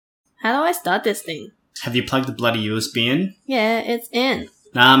How do I start this thing? Have you plugged the bloody USB in? Yeah, it's in.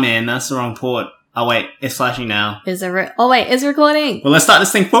 Nah, man, that's the wrong port. Oh, wait, it's flashing now. Is it it's recording. Well, let's start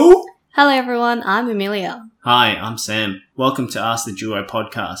this thing, fool! Hello everyone, I'm Amelia. Hi, I'm Sam. Welcome to Ask the Duo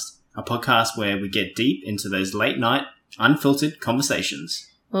podcast, a podcast where we get deep into those late night, unfiltered conversations.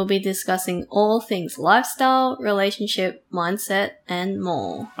 We'll be discussing all things lifestyle, relationship, mindset, and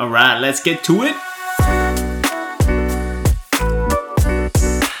more. Alright, let's get to it!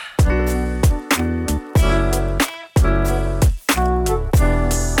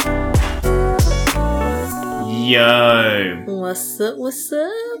 Yo! What's up, what's up?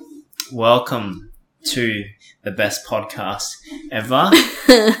 Welcome to the best podcast ever.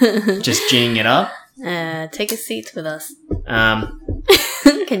 Just G'ing it up. Take a seat with us. Um,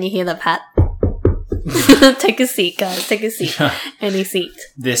 Can you hear the pat? Take a seat, guys. Take a seat. Any seat.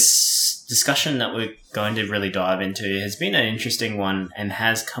 This discussion that we're going to really dive into has been an interesting one and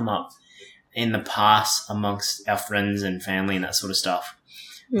has come up in the past amongst our friends and family and that sort of stuff,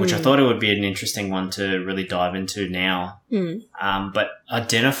 which I thought it would be an interesting one to really dive into now. But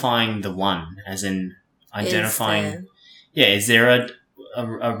identifying the one, as in identifying... Is there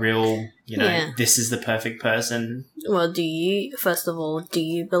a real, this is the perfect person? Well, first of all, do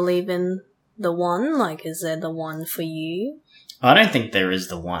you believe in the one? Like, is there the one for you? I don't think there is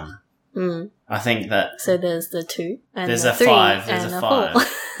the one. I think that... So there's the two, and there's the a three, five. and There's a a five. four.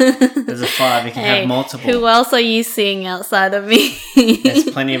 There's a five. You can have multiple. Who else are you seeing outside of me? There's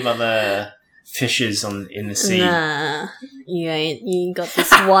plenty of other fishes in the sea. Nah, you ain't. You got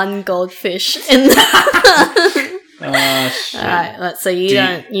this one goldfish in the... Oh shit! Alright, so you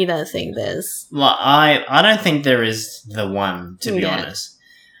don't think there's... Well, I don't think there is the one, to be honest.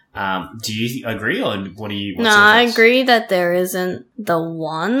 Do you agree, or what do you... No, I agree that there isn't the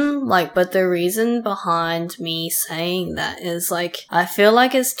one, but the reason behind me saying that is, I feel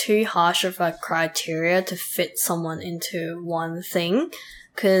like it's too harsh of a criteria to fit someone into one thing,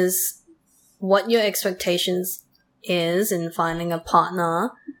 because what your expectations is in finding a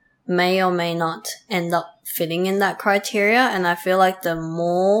partner may or may not end up fitting in that criteria, and I feel like the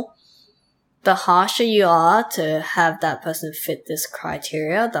harsher you are to have that person fit this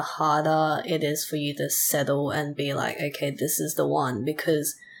criteria, the harder it is for you to settle and be like, okay, this is the one.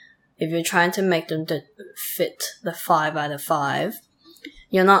 Because if you're trying to make them to fit the 5 out of 5,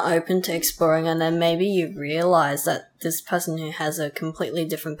 you're not open to exploring, and then maybe you realize that this person who has a completely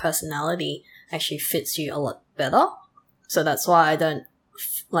different personality actually fits you a lot better. So that's why I don't,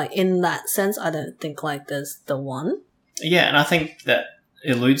 in that sense, I don't think there's the one. Yeah, and I think that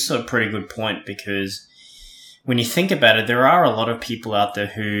alludes to a pretty good point, because when you think about it, there are a lot of people out there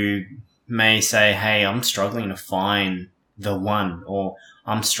who may say, hey, I'm struggling to find the one, or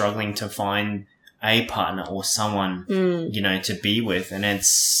I'm struggling to find a partner or someone, to be with. And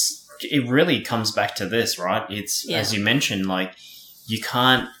it really comes back to this, right? It's, as you mentioned, you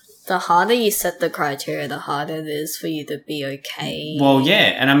can't... The harder you set the criteria, the harder it is for you to be okay. Well,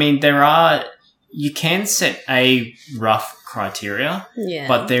 yeah. And I mean, you can set a rough criteria,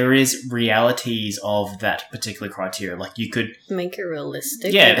 but there is realities of that particular criteria. You could make it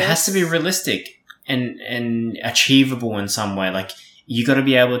realistic. Yeah, it has to be realistic and achievable in some way. You got to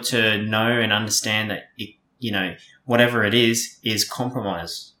be able to know and understand that it, whatever it is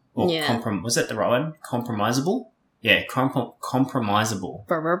compromise. Or was that the right one? Compromisable? Yeah, compromisable.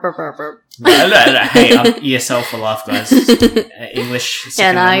 Hey, I'm ESL for life, guys. English.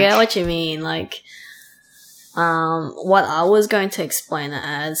 Yeah, no, I get what you mean. What I was going to explain it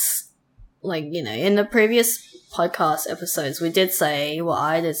as, in the previous podcast episodes, I did say,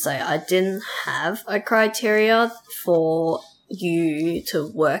 I didn't have a criteria for you to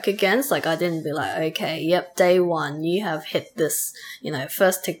work against. I didn't be okay, yep, day 1, you have hit this,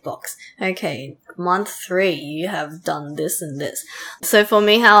 first tick box. Okay, month 3, you have done this and this. So for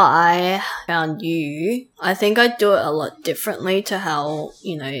me, how I found you, I think I do it a lot differently to how,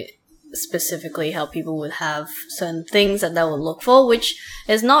 specifically how people would have certain things that they would look for, which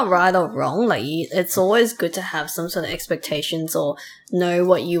is not right or wrong. It's always good to have some sort of expectations or know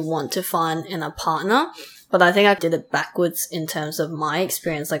what you want to find in a partner. But I think I did it backwards in terms of my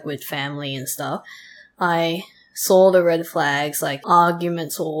experience, with family and stuff. I saw the red flags,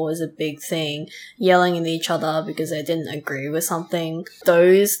 arguments were always a big thing, yelling at each other because they didn't agree with something.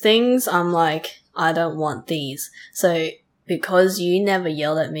 Those things, I'm I don't want these. So because you never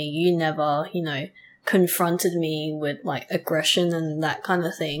yelled at me, you never, confronted me with aggression and that kind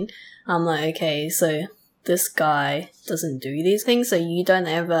of thing, I'm okay, so this guy doesn't do these things, so you don't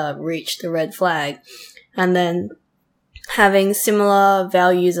ever reach the red flag. And then having similar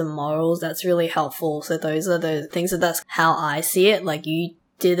values and morals, that's really helpful. So those are the things that's how I see it. You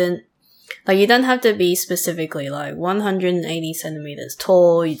didn't Like, you don't have to be specifically, like, 180 centimeters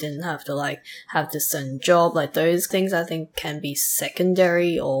tall. You didn't have to, like, have this certain job. Like, those things I think can be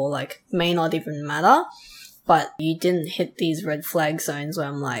secondary or, like, may not even matter. But you didn't hit these red flag zones where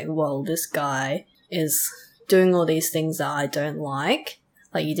I'm like, well, this guy is doing all these things that I don't like.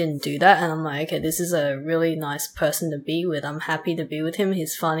 Like, you didn't do that. And I'm like, okay, this is a really nice person to be with. I'm happy to be with him.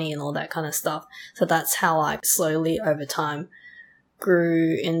 He's funny and all that kind of stuff. So that's how I slowly over time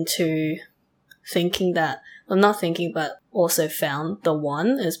grew into thinking that, well, not thinking, but also found the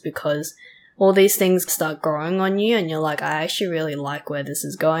one, is because all these things start growing on you and you're like, I actually really like where this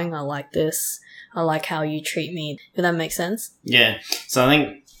is going. I like this. I like how you treat me. Does that make sense? Yeah. So I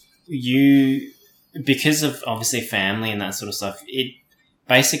think you, because of obviously family and that sort of stuff, it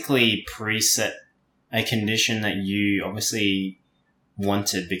basically preset a condition that you obviously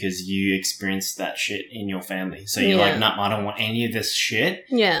wanted because you experienced that shit in your family. So you're like, no, I don't want any of this shit.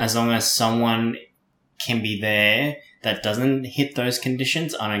 Yeah. As long as someone can be there that doesn't hit those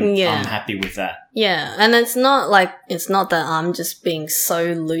conditions, I'm happy with that. Yeah, and it's not that I'm just being so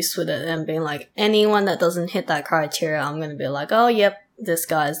loose with it and being like, anyone that doesn't hit that criteria, I'm going to be like, oh, yep, this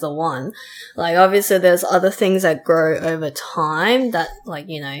guy's the one. Like, obviously there's other things that grow over time that, like,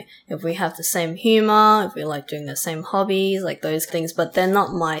 you know, if we have the same humor, if we like doing the same hobbies, like those things, but they're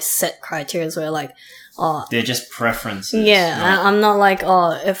not my set criteria where like, oh, they're just preferences. Yeah, I'm not like,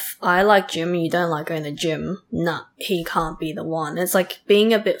 oh, if I like gym and you don't like going to gym, nah, he can't be the one. It's like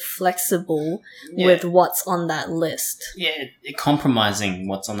being a bit flexible with what's on that list. Yeah, compromising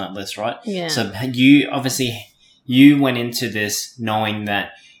what's on that list, right? Yeah. So you went into this knowing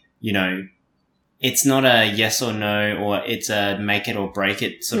that, you know, it's not a yes or no, or it's a make it or break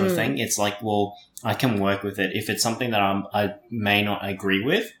it sort of thing. It's like, well, I can work with it. If it's something that I may not agree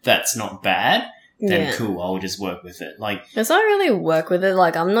with, that's not bad. Then cool, I'll just work with it. Like, it's not really work with it.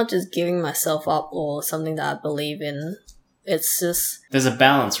 Like, I'm not just giving myself up or something that I believe in. It's just, there's a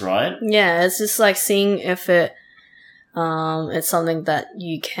balance, right? Yeah, it's just like seeing if it's something that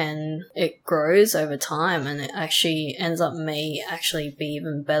it grows over time and it actually may actually be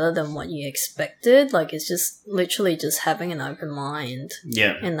even better than what you expected. Like, it's just literally just having an open mind.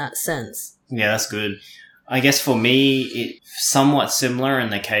 Yeah. In that sense. Yeah, that's good. I guess for me, it's somewhat similar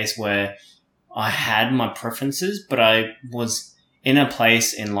in the case where I had my preferences, but I was in a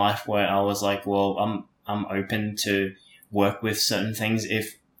place in life where I was like, well, I'm open to work with certain things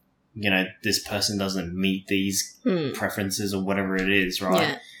if, you know, this person doesn't meet these preferences or whatever it is,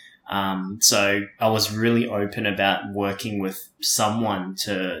 right? Yeah. So I was really open about working with someone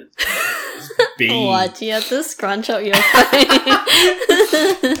to be... What? You have to scrunch up your face.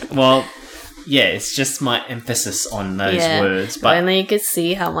 Well... Yeah, it's just my emphasis on those words. But only you could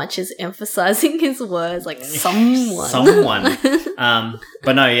see how much he's emphasizing his words, like someone.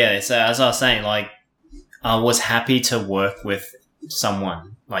 But no, yeah, so as I was saying, like, I was happy to work with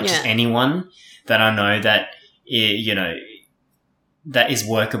someone, like just anyone that I know that, you know, that is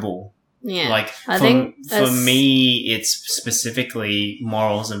workable. Yeah. Like, for me, it's specifically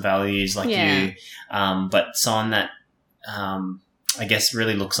morals and values like you, but someone that... I guess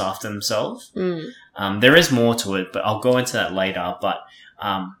really looks after themselves. There is more to it, but I'll go into that later. But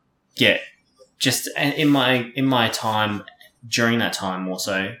just in my time, during that time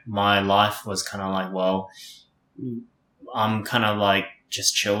also, my life was kind of like, well, I'm kind of like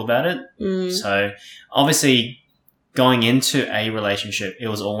just chill about it. So obviously going into a relationship, it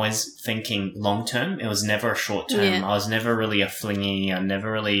was always thinking long term. It was never a short term. I was never really a flingy. I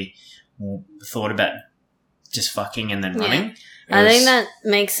never really thought about just fucking and then running. I think that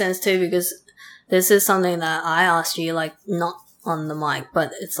makes sense too, because this is something that I asked you, like, not on the mic,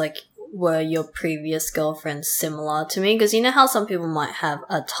 but it's like, were your previous girlfriends similar to me? Because you know how some people might have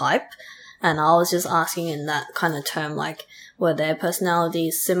a type, and I was just asking in that kind of term, like, were their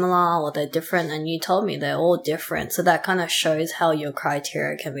personalities similar or they're different? And you told me they're all different. So that kind of shows how your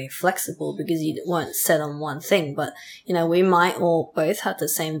criteria can be flexible because you weren't set on one thing. But, you know, we might all both have the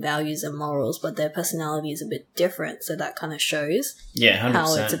same values and morals, but their personality is a bit different. So that kind of shows 100%.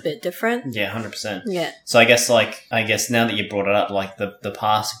 How it's a bit different. Yeah, 100%. Yeah. So I guess now that you brought it up, like the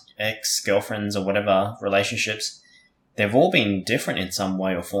past ex-girlfriends or whatever relationships, they've all been different in some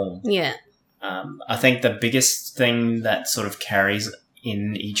way or form. Yeah. I think the biggest thing that sort of carries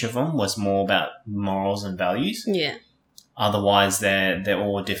in each of them was more about morals and values. Yeah. Otherwise, they're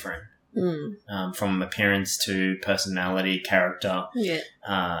all different. From appearance to personality, character. Yeah.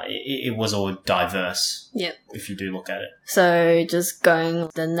 It was all diverse. Yep. If you do look at it. So just going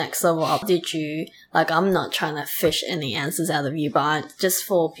the next level up, did you, like, I'm not trying to fish any answers out of you, but just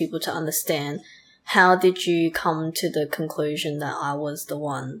for people to understand, how did you come to the conclusion that I was the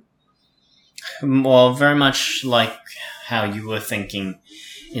one? Well, very much like how you were thinking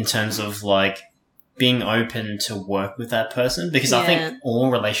in terms of like being open to work with that person, because I think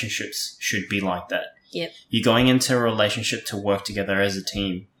all relationships should be like that. Yep. You're going into a relationship to work together as a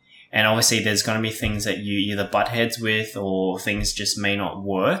team. And obviously there's going to be things that you either butt heads with or things just may not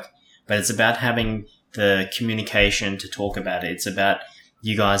work. But it's about having the communication to talk about it. It's about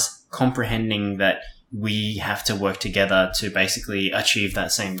you guys comprehending that we have to work together to basically achieve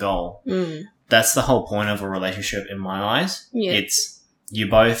that same goal. That's the whole point of a relationship in my eyes. Yeah. It's you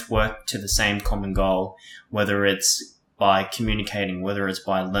both work to the same common goal, whether it's by communicating, whether it's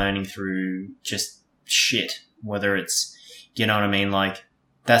by learning through just shit, whether it's, you know what I mean? Like,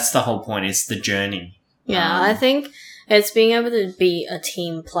 that's the whole point. It's the journey. Yeah, I think it's being able to be a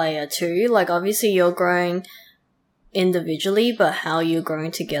team player too. Like, obviously you're growing individually, but how you're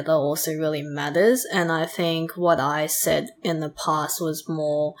growing together also really matters. And I think what I said in the past was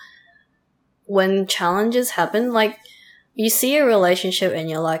more when challenges happen, like, you see a relationship and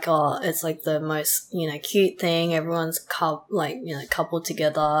you're like, oh, it's like the most, you know, cute thing. Everyone's coupled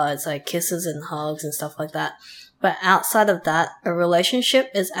together. It's like kisses and hugs and stuff like that. But outside of that, a relationship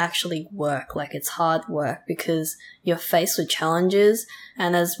is actually work. Like, it's hard work because you're faced with challenges.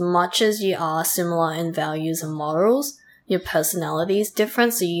 And as much as you are similar in values and morals, your personality is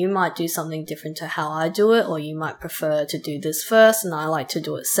different. So you might do something different to how I do it, or you might prefer to do this first and I like to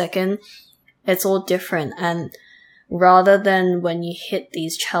do it second. It's all different. And rather than when you hit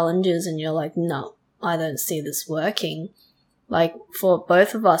these challenges and you're like, no, I don't see this working. Like, for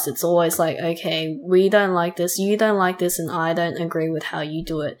both of us, it's always like, okay, we don't like this, you don't like this, and I don't agree with how you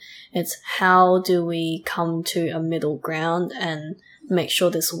do it. It's how do we come to a middle ground and make sure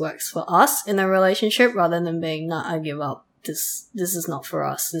this works for us in a relationship, rather than being, no, I give up. This is not for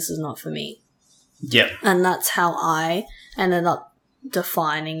us. This is not for me. Yep. And that's how I ended up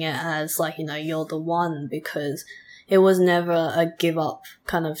defining it as, like, you know, you're the one, because it was never a give up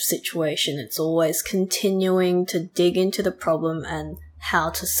kind of situation. It's always continuing to dig into the problem and how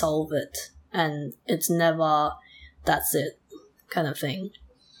to solve it. And it's never, that's it kind of thing.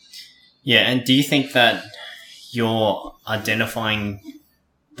 Yeah. And do you think that your identifying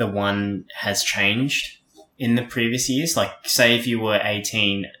the one has changed in the previous years? Like, say if you were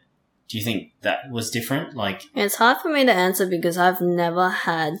 18, do you think that was different? Like, it's hard for me to answer because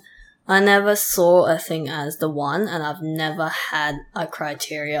I never saw a thing as the one, and I've never had a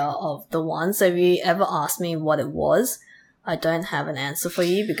criteria of the one. So if you ever ask me what it was, I don't have an answer for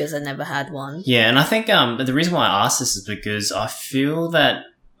you because I never had one. Yeah, and I think the reason why I asked this is because I feel that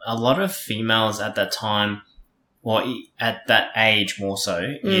a lot of females at that time, or at that age more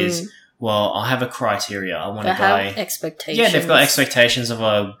so, is, well, I have a criteria. I want a guy. Have expectations. Yeah, they've got expectations of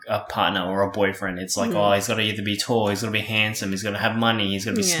a partner or a boyfriend. It's like, oh, he's got to either be tall, he's got to be handsome, he's got to have money, he's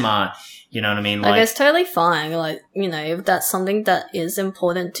got to be smart. You know what I mean? Like, it's totally fine. Like, you know, if that's something that is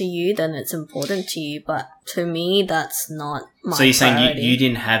important to you, then it's important to you. But to me, that's not my So you're priority. saying you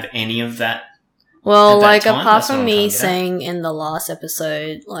didn't have any of that? Well, like, time? apart That's what from I'm me trying to get at. saying in the last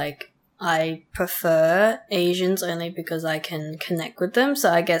episode, like, I prefer Asians only because I can connect with them.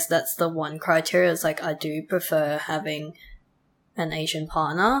 So I guess that's the one criteria. It's like, I do prefer having an Asian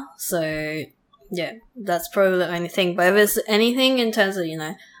partner. So yeah, that's probably the only thing. But if it's anything in terms of, you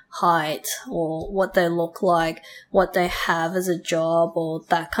know, height or what they look like, what they have as a job or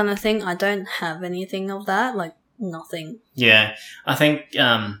that kind of thing, I don't have anything of that. Like, nothing. Yeah, I think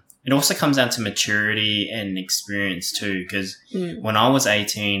it also comes down to maturity and experience too, because when I was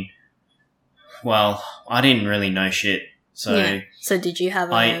 18, well, I didn't really know shit. So yeah. So did you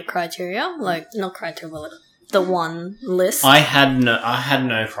have a criteria? Like, not criteria, but the one list? I had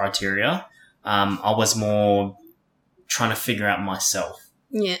no criteria. I was more trying to figure out myself.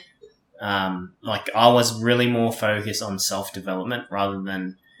 Yeah. Like, I was really more focused on self-development rather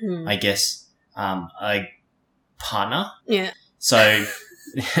than, I guess, a partner. Yeah. So,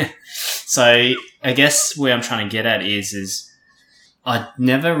 I guess where I'm trying to get at is I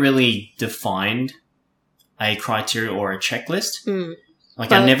never really defined a criteria or a checklist.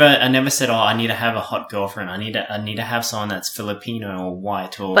 Like, I never said, oh, I need to have a hot girlfriend. I need to have someone that's Filipino or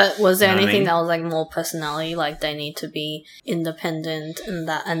white or. But was there anything I mean? that was like more personality, like they need to be independent and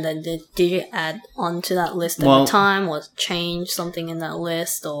that, and then did you add onto that list over time or change something in that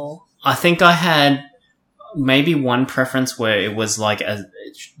list or? I think I had maybe one preference where it was like,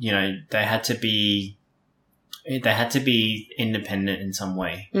 you know, they had to be independent in some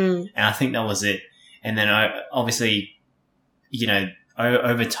way. And I think that was it. And then obviously, you know,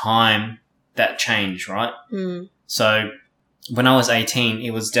 over time that changed, right? So when I was 18,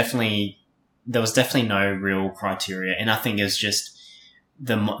 there was definitely no real criteria. And I think it was just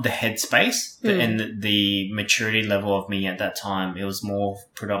the headspace and the maturity level of me at that time. It was more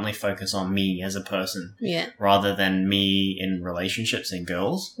predominantly focused on me as a person, rather than me in relationships and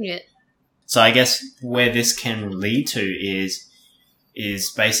girls. Yeah. So I guess where this can lead to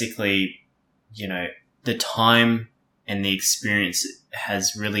is basically, you know, the time and the experience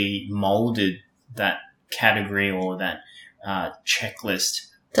has really molded that category or that checklist.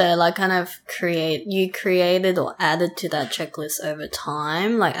 So, like, kind of created or added to that checklist over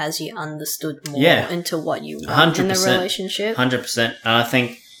time, like, as you understood more into what you want in a relationship? 100%. And I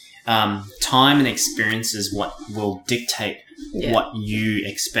think time and experience is what will dictate what you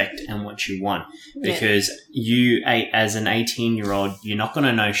expect and what you want. Because you, as an 18-year-old, you're not going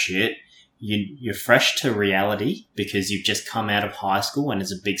to know shit. You're fresh to reality because you've just come out of high school and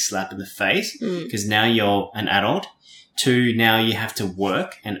it's a big slap in the face because now you're an adult. 2, now you have to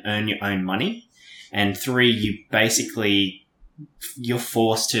work and earn your own money. And 3, you're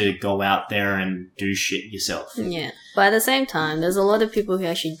forced to go out there and do shit yourself. Yeah. But at the same time, there's a lot of people who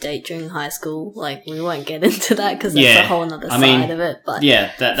actually date during high school. Like, we won't get into that because that's a whole other side of it. But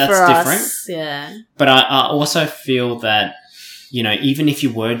yeah, that's different. Us, yeah. But I also feel that, you know, even if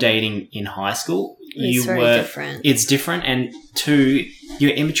you were dating in high school, different. It's different. And 2,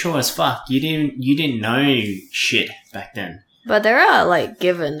 you're immature as fuck. You didn't know shit back then. But there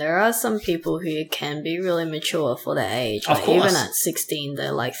are some people who can be really mature for their age. Of course. Even at 16,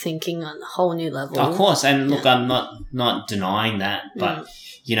 they're like thinking on a whole new level. Of course. And look, I'm not denying that, but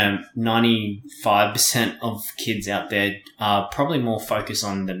you know, 95% of kids out there are probably more focused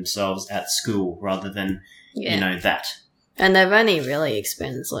on themselves at school rather than, you know, that. And they've only really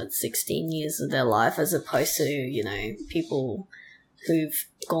experienced, 16 years of their life as opposed to, you know, people who've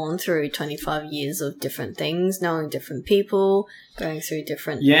gone through 25 years of different things, knowing different people, going through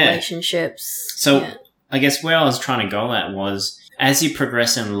different relationships. So I guess where I was trying to go at was, as you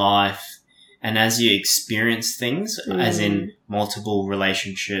progress in life and as you experience things, as in multiple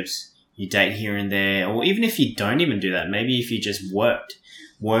relationships, you date here and there, or even if you don't even do that, maybe if you just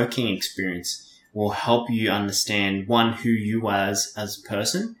working experience will help you understand, 1, who you are as a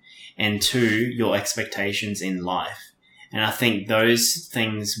person, and 2, your expectations in life. And I think those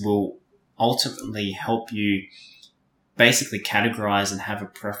things will ultimately help you basically categorize and have a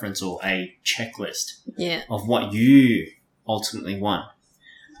preference or a checklist of what you ultimately want.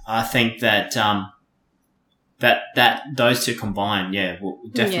 I think that that those two combined, will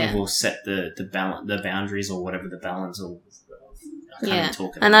definitely set the boundaries or whatever the balance or I can't even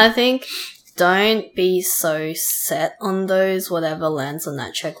talk about. And I think don't be so set on those, whatever lands on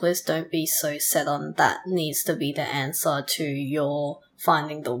that checklist. Don't be so set on that needs to be the answer to your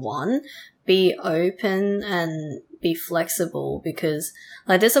finding the one. Be open and be flexible because,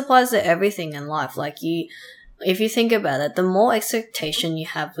 like, this applies to everything in life. Like, if you think about it, the more expectation you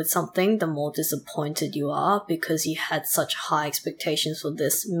have with something, the more disappointed you are because you had such high expectations for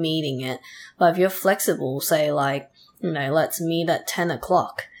this meeting it. But if you're flexible, say, like, you know, let's meet at 10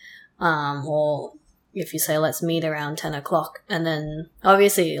 o'clock. Or if you say, let's meet around 10 o'clock, and then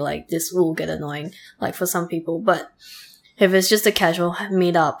obviously, like, this will get annoying, like, for some people, but if it's just a casual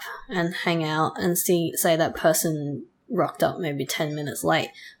meet up and hang out and say that person rocked up maybe 10 minutes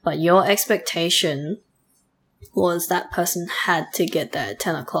late, but your expectation was that person had to get there at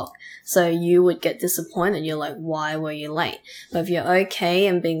 10 o'clock. So you would get disappointed. You're like, why were you late? But if you're okay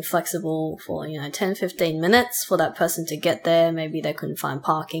and being flexible for, 10, 15 minutes for that person to get there, maybe they couldn't find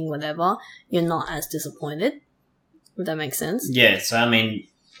parking, whatever, you're not as disappointed. If that makes sense? Yeah. So, I mean,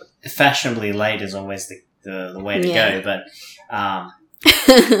 fashionably late is always the way to go. But, I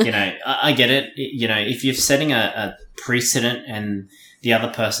get it. If you're setting a precedent and the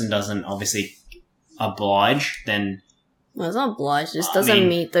other person doesn't obviously oblige, then... Well, it's not obliged. It just doesn't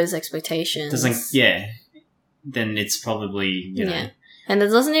meet those expectations. Then it's probably, And it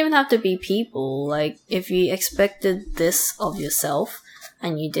doesn't even have to be people. Like, if you expected this of yourself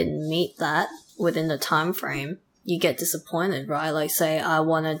and you didn't meet that within the time frame, you get disappointed, right? Like, say, I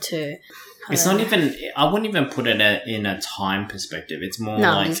wanted to... It's not even... I wouldn't even put it in a time perspective. It's more like...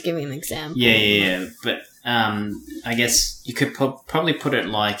 No, I'm just giving an example. Yeah. But I guess you could probably put it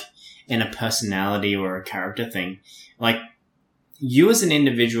like in a personality or a character thing. Like, you as an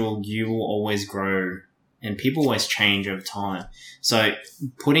individual, you will always grow and people always change over time. So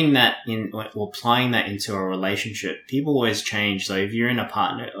putting that in or applying that into a relationship, people always change. So if you're in a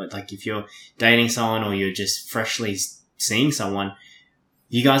partner, like if you're dating someone or you're just freshly seeing someone,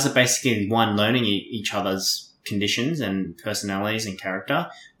 you guys are basically, 1, learning each other's conditions and personalities and character,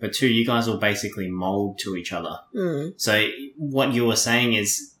 but 2, you guys will basically mold to each other. So what you were saying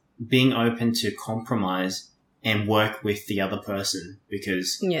is being open to compromise and work with the other person,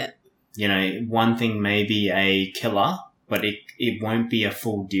 because, Yeah. you know, one thing may be a killer, but it won't be a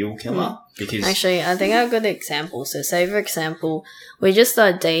full deal killer, because... Actually, I think I've got an example. So say, for example, we just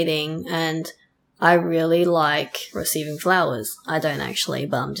started dating and I really like receiving flowers. I don't actually,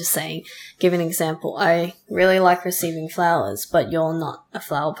 but I'm just saying, give an example. I really like receiving flowers, but you're not a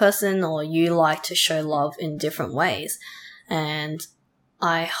flower person, or you like to show love in different ways. And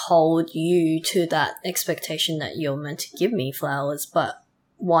I hold you to that expectation that you're meant to give me flowers, but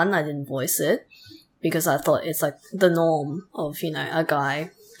one, I didn't voice it because I thought it's like the norm of, you know, a guy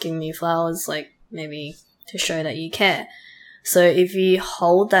giving me flowers, like maybe to show that you care. So if you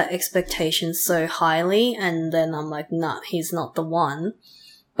hold that expectation so highly and then I'm like, nah, he's not the one,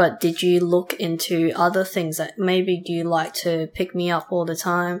 but did you look into other things that maybe do you like to pick me up all the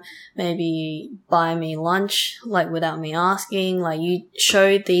time? Maybe buy me lunch, like without me asking, like you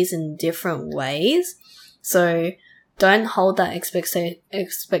showed these in different ways. So don't hold that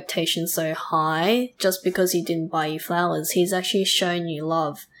expectation so high just because he didn't buy you flowers. He's actually shown you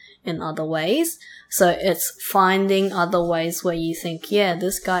love in other ways. So it's finding other ways where you think, yeah,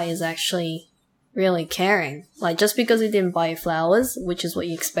 this guy is actually really caring. Like, just because he didn't buy you flowers, which is what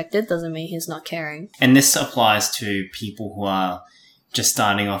you expected, doesn't mean he's not caring. And this applies to people who are just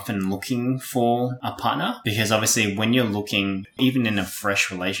starting off and looking for a partner, because obviously when you're looking, even in a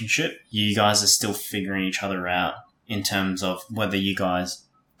fresh relationship, you guys are still figuring each other out in terms of whether you guys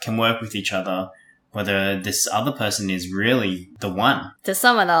can work with each other, whether this other person is really the one. To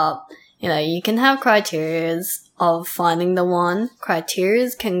sum it up, you know, you can have criteria of finding the one. Criteria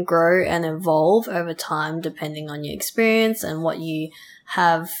can grow and evolve over time depending on your experience and what you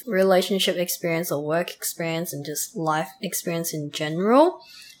have, relationship experience or work experience and just life experience in general.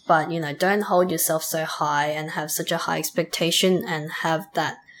 But, you know, don't hold yourself so high and have such a high expectation and have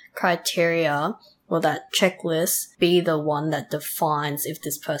that criteria or that checklist be the one that defines if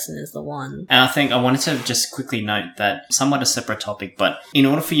this person is the one. And I think I wanted to just quickly note that, somewhat a separate topic, but in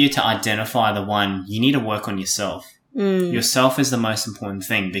order for you to identify the one, you need to work on yourself. Yourself is the most important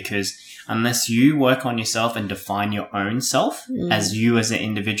thing, because unless you work on yourself and define your own self as you as an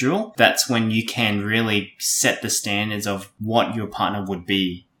individual, that's when you can really set the standards of what your partner would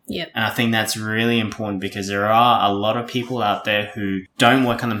be. Yep. And I think that's really important, because there are a lot of people out there who don't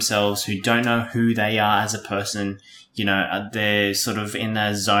work on themselves, who don't know who they are as a person. You know, they're sort of in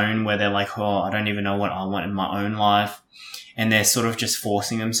a zone where they're like, oh, I don't even know what I want in my own life. And they're sort of just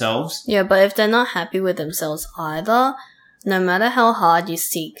forcing themselves. Yeah, but if they're not happy with themselves either, no matter how hard you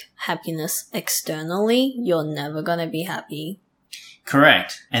seek happiness externally, you're never going to be happy.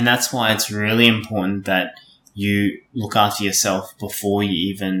 Correct. And that's why it's really important that you look after yourself before you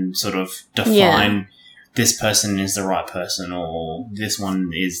even sort of define this person is the right person, or this one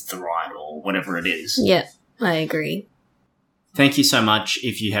is the right, or whatever it is. Yeah, I agree. Thank you so much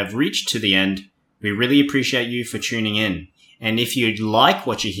if you have reached to the end. We really appreciate you for tuning in. And if you like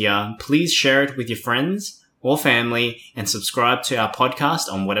what you hear, please share it with your friends or family and subscribe to our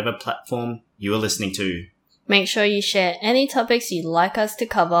podcast on whatever platform you are listening to. Make sure you share any topics you'd like us to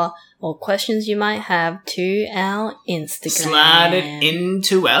cover or questions you might have to our Instagram. Slide it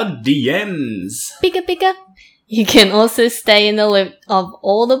into our DMs. Pika pika. You can also stay in the loop of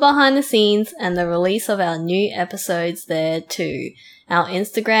all the behind the scenes and the release of our new episodes there too. Our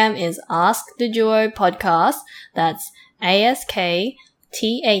Instagram is Ask the Duo Podcast. That's AskTheDuoPodcast.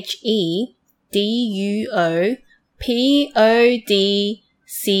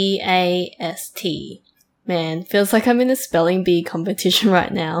 Man, feels like I'm in a spelling bee competition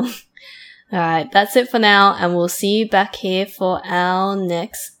right now. Alright, that's it for now, and we'll see you back here for our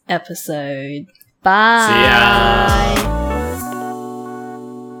next episode. Bye! See ya!